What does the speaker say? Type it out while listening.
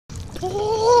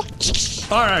All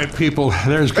right, people,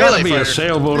 there's got to be a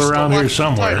sailboat around here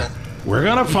somewhere. We're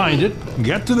going to find it,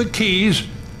 get to the keys,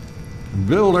 and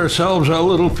build ourselves a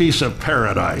little piece of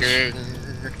paradise.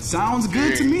 Sounds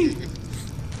good to me.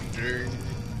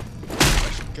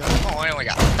 Oh, I only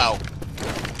got a bow.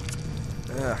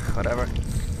 Whatever.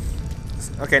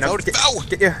 Okay, now Load, get bow.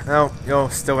 you. No,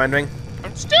 you're still rendering.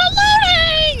 I'm still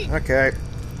loading! Okay.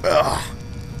 Ugh.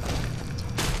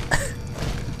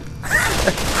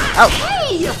 Ow!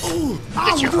 Hey!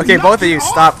 Okay, both of you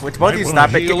stop. Both of you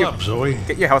stop it. Heal up, Zoe.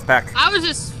 Get your health back. I was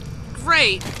just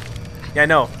great. Yeah,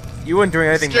 no. You weren't doing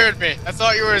anything. Scared me. I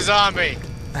thought you were a zombie.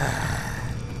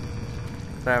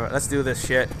 Whatever, let's do this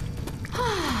shit.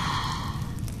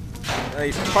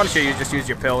 You probably should you just use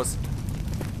your pills.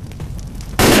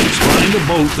 Let's find a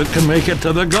boat that can make it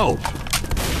to the Gulf.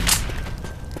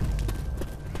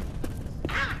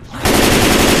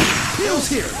 Bill's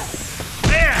here.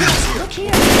 Look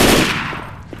here.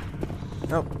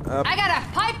 Nope. I got a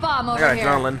pipe bomb I over got here.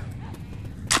 adrenaline.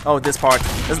 Oh, this part.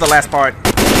 This is the last part.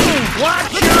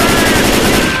 Watch your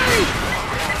ass!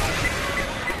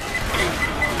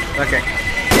 Okay.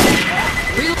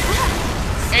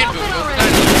 And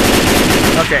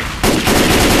Okay.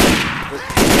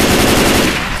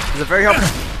 There's a very helpful.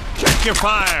 Check your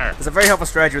fire! There's a very helpful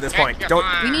strategy at this point. Don't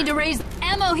We need to raise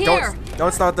ammo here.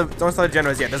 don't start the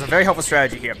generators yet. There's a very helpful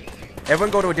strategy here.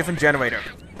 Everyone go to a different generator.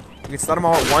 You can start them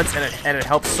all at once, and it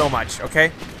helps so much.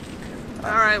 Okay. All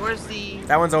right, where's the?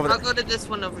 That one's over I'll there. go to this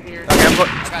one over here. Okay, I'm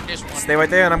I got this one. stay right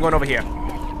there, and I'm going over here.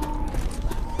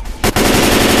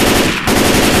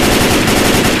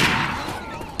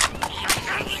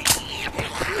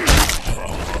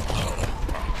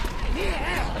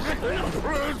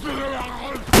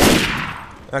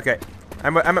 Okay,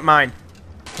 I'm at mine.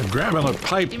 I'm grabbing a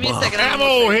pipe Give me a bomb. second. I'm Ammo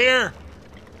almost here!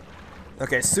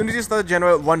 Okay, as soon as you start the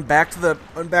generator, run back to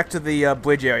the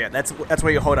bridge area. That's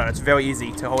where you hold out. It's very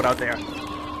easy to hold out there.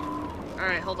 All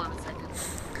right, hold on a second.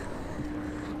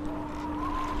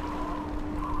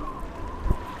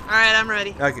 All right, I'm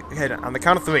ready. Okay, on the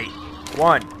count of 3.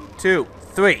 1, 2,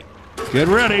 3. Get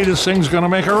ready, this thing's gonna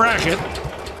make a racket.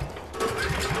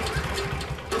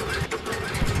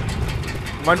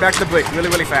 Run back to the bridge, really,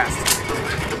 really fast.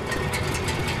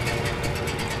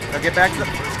 Now get back to the.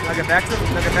 Now get back to the end.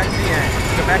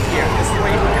 Go back here. This is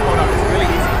where you can hold out. It's really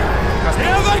easy. Trust me.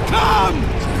 Here they come!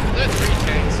 There's 3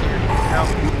 tanks here. Now,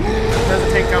 there's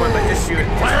a tank coming, but just shoot it.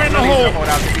 Fire in the Really easy to hole. hold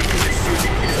out. If you can just shoot it,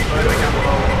 you can just burn it down the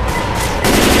road.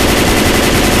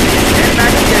 Stand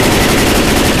back again.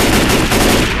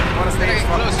 I want to stay Hey, as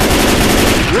far. closer.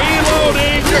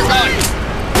 Reloading! You're gone.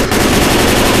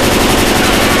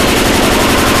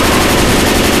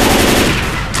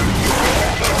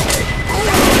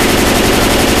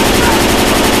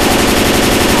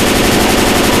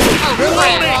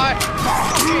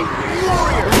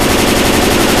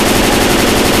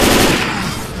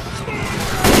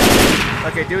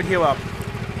 Okay, dude, heal up.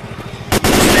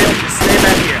 Just stay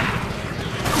back here.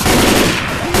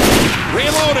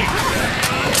 Reloading!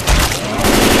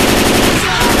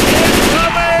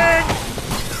 Incoming!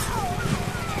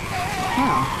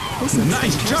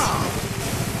 Nice job!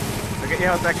 So get your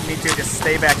health back if you need to. Just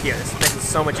stay back here. This makes it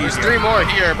so much There's easier. 3 more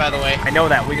here, by the way. I know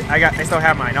that. I still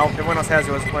have mine. Everyone else has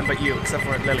yours, one but you, except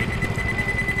for Lily.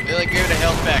 Billy, give it a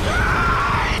health back.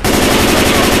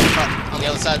 On the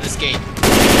other side of this gate.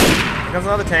 Here comes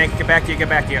another tank. Get back here. Get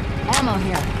back here. Ammo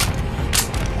here.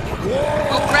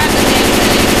 Oh, grab the damn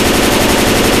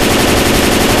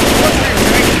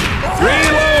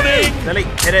Reloading! Lily,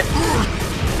 hit it.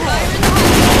 Fire in the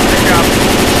hole. Good job.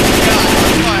 God,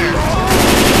 on fire.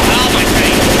 Oh, my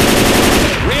face.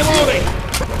 Reloading!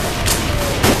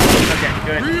 Okay,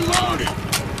 good. Reloading!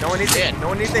 No one needs Dead. No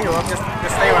one needs to heal up. Just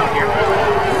stay around here.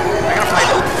 I gotta fight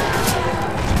it.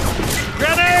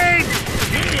 Grenade!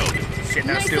 Shit,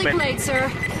 that was Nicely stupid. played, sir.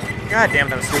 God damn,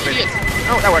 that was stupid. Shit.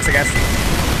 Oh, that works, I guess.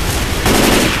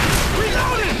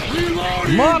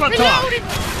 Molotov!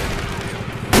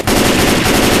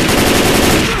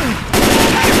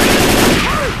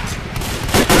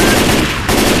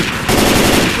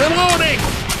 Reloading!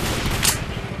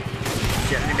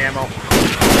 Shit, I need ammo.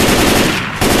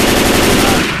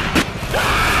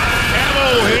 Ammo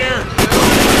here!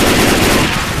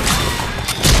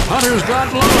 Hunter's got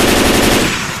Lois!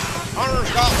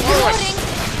 Hunter's got Lois.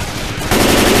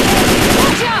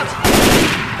 Watch out!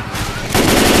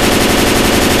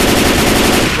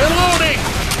 Reloading!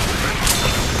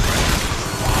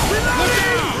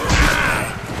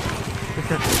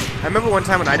 I remember one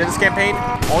time when I did this campaign,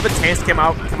 all the tanks came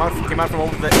out from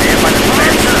over the there by the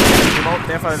fence. Came out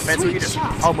there by the fence. We Sweet just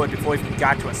shot. pummeled before it even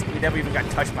got to us. We never even got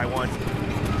touched by one.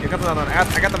 Here comes another one.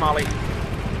 I got the molly.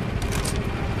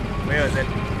 Where is it?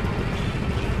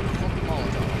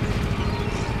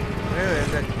 Where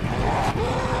is it?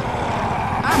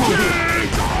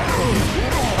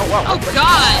 Oh wow! Oh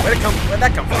God! Where'd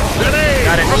that come from? Grenade!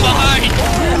 Got it. From behind!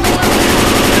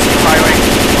 Just keep firing.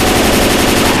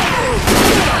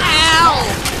 Ow!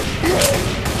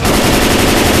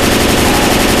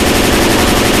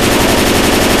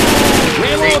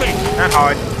 Reloading! Not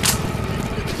hard.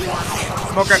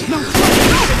 Smoker.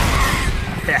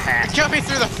 Got me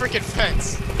through the freaking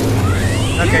fence.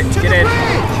 Okay, get in.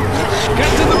 Get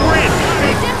to the bridge!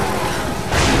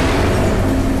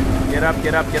 Get up,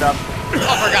 get up, get up.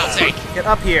 Oh, for God's sake. Get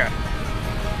up here.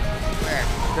 Where?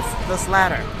 This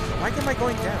ladder. Why am I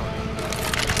going down?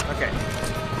 Okay.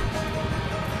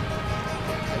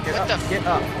 Get What up, the get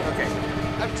up. Okay.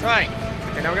 I'm trying.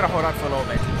 Okay, now we're gonna hold on for a little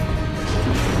bit.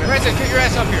 Brenton, get your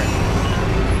ass up here.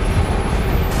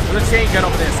 There's a chain gun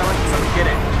over there. Someone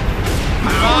get it.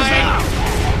 Fine.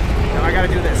 Now I gotta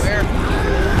do this. Where?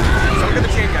 Someone get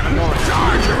the chain gun. I'm going.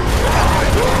 Charger.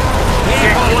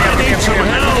 People, I need some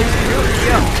help!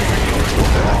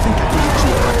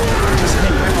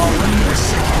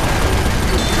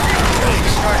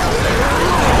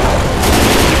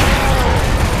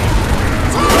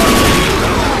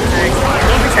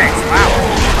 Tanks. Wow.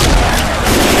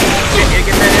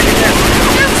 Get that.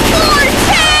 There's 4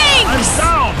 tanks! I'm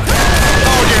down!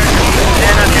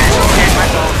 My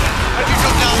fault. How'd you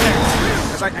jump down there?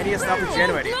 It's like, I need to stop the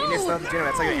generator. You need to stop the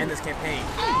generator. That's how you end this campaign.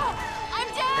 I'm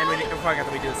dead. And we're probably gonna have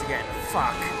to redo this again.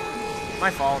 Fuck. My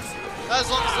fault. As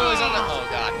long as Lily's on the. Oh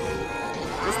God.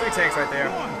 There's 3 tanks right there.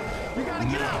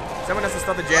 Someone has to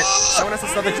start the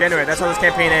generator. That's how this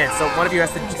campaign ends. So one of you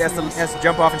has to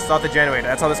jump off and start the generator.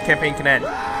 That's how this campaign can end.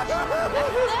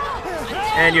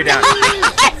 And you're down.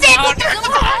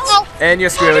 And you're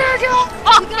screwed.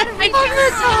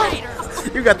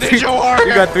 You got 3. Ninja Warrior.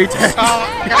 You got 3 tanks. Oh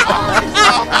God.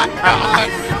 Oh my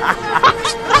God.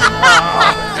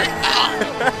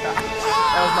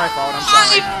 That was my fault. I'm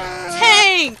sorry. 5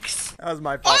 tanks! That was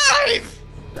my fault. 5.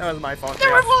 That was my fault.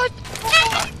 There were Yeah. 4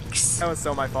 tanks! That was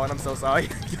so my fault. I'm so sorry,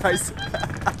 guys.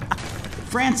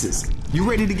 Francis, you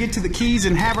ready to get to the keys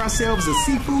and have ourselves a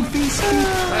seafood feast?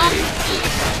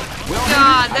 Well,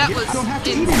 God, I that guess was we don't have to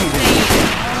eat insane.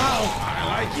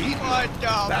 anything. What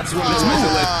the? That's what it's meant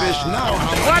to let fish know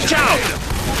how much. Watch out!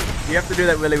 You have to do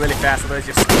that really, really fast, otherwise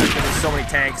you're screwed because there's so many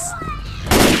tanks.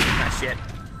 Ah, shit.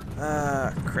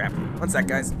 Crap. One sec,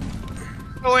 guys.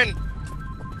 Go in.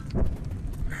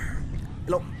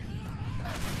 Hello.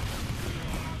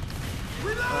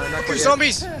 Not Two quite yet.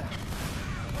 zombies.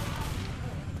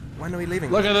 When are we leaving?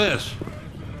 Look at this.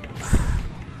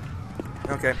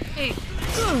 Okay. Hey,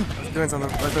 Let's doing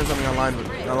something online.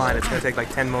 It's gonna take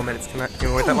like 10 more minutes. Can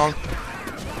we wait that long?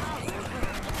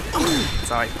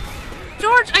 Sorry.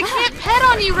 George, I can't pet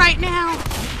on you right now!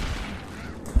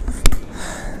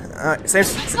 Same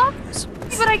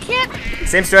But I can't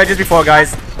strategy as before,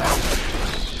 guys.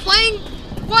 playing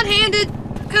one-handed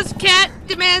because cat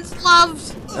demands love.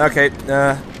 Okay.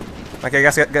 Okay.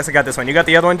 Guess I got this one. You got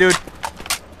the other one, dude.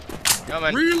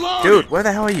 Coming. Reload! Dude, where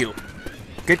the hell are you?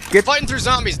 Get Fighting through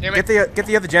zombies, damn it. get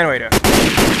the other generator.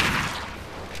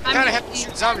 I kind of have to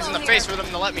shoot zombies in the face for them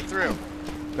to let me through.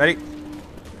 Ready?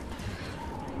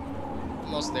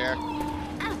 Almost there.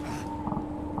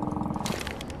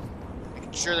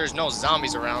 Making sure there's no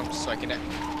zombies around so I can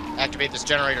activate this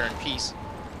generator in peace.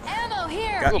 Ammo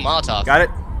here. Ooh, Molotov. Got it.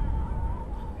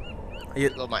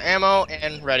 Load my ammo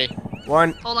and ready.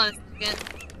 1, Hold on a second.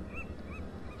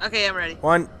 Okay, I'm ready.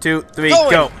 1, 2, 3,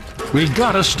 Going. go. We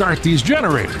gotta start these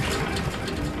generators.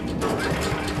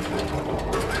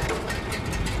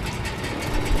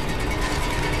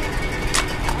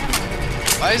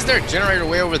 Why is there a generator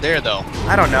way over there, though?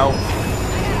 I don't know.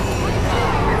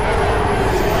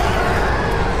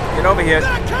 Get over here.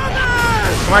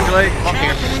 Come on, Delay. Up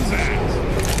here.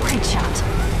 Great shot.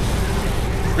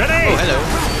 Ready? Oh, hello.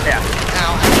 Yeah.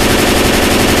 Ow.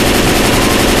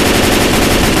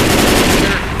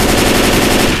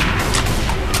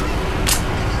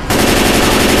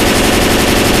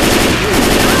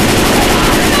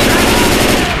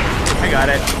 I got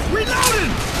it.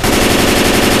 Reloading!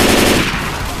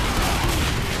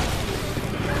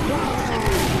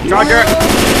 Charger.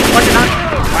 Punch it out.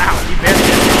 Wow, he barely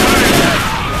did it.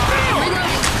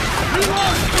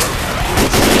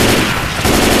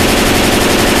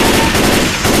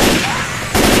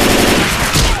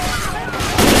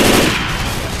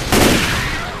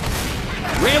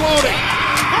 Reloading!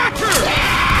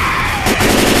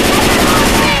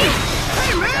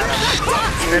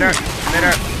 Spitter.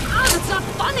 Oh, that's not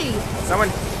funny. Someone,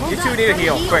 you two need a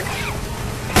heal, quick.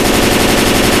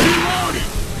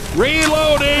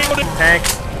 Reloading! Tank.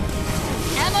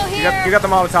 Ammo here. You got the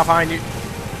Molotov behind you.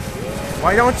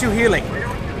 Why don't you healing?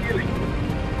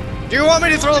 Do you want me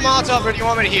to throw the Molotov or do you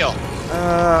want me to heal?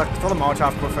 Throw the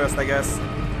Molotov first, I guess.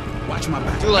 Watch my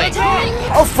back. Too late.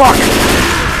 Oh, fuck!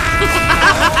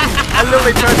 I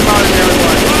literally turned him out and there it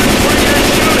was.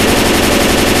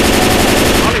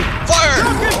 Fire!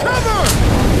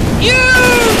 You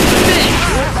bitch!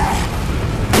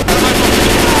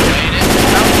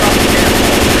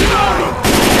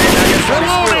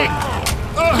 Reloading!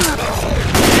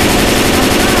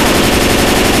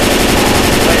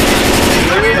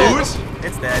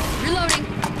 It's dead. Reloading.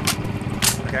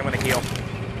 Okay, I'm gonna heal.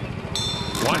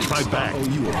 Watch my back. Oh,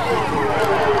 you are.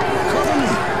 Cover me.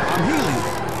 I'm healing.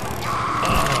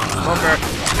 Smoker.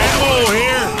 Ammo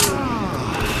here!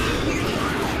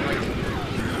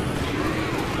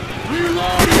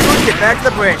 Dude, get back to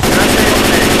the bridge. You're not staying over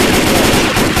there.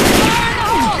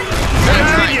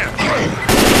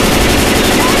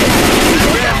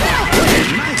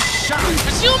 Nice shot.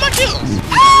 Conceal my kills!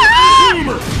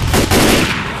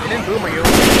 They didn't boomer you.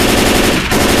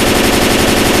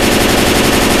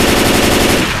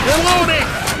 Reloading!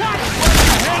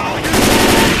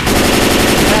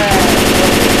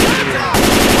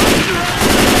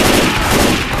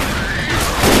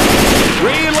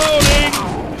 Reloading!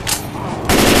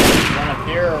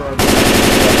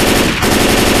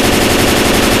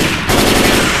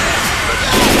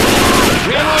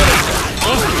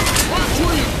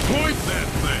 Point that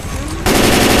thing!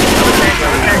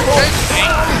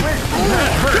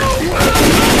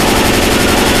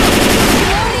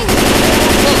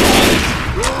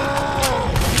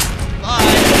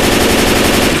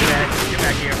 Get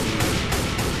back here.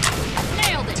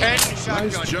 Nailed it. 10 shotgun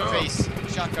Nice job. face.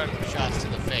 Shotgun shots to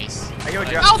the face. Hey, yo,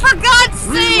 Jeff. Oh, for God's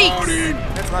sake!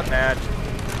 That's not bad.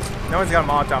 No one's got a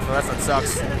Molotov, so that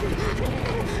sucks.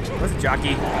 Where's the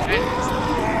jockey?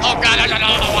 Oh god, no.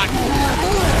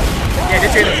 Yeah,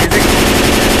 did you hear the music?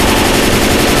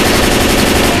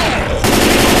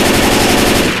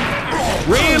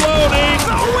 Reloading!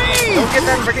 Don't get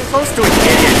that freaking close to it, you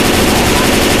idiot.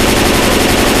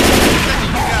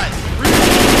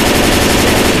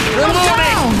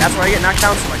 Reloading! That's why I get knocked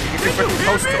down so much. You get too freaking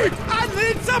close to it. I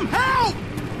need some help.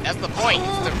 That's the point.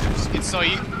 It's so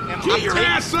you. Get your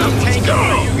ass up. Go,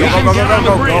 go, go, go, go,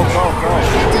 go, go, go.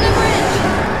 To the bridge.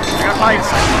 I got a pipe.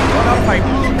 Go down the pipe.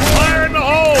 Fire in the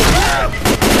hole!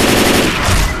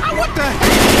 What the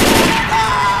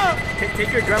hell? Take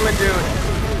your adrenaline, dude.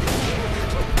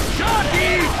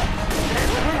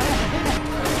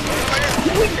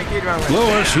 Take the adrenaline.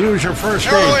 Lewis, use your first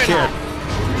aid Heroin. kit.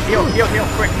 Heal,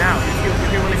 quick now.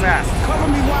 Heal really fast. Cover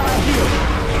me while I heal.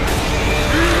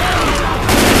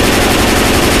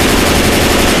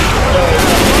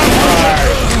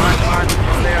 Come on.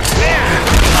 It's there.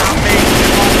 On me.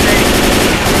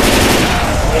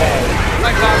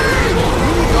 Go.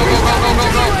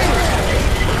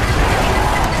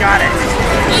 Got it.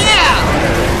 Yeah!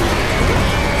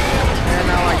 And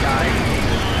now I died.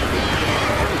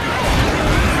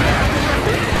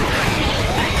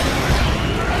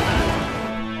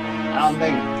 I don't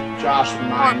think Josh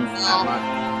minds that much.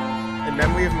 In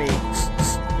memory of me.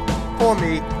 Poor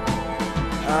me.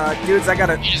 Dudes, I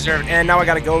gotta. You deserve it. And now I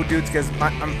gotta go, dudes, because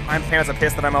my parents are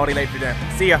pissed that I'm already late for dinner.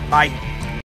 See ya. Bye.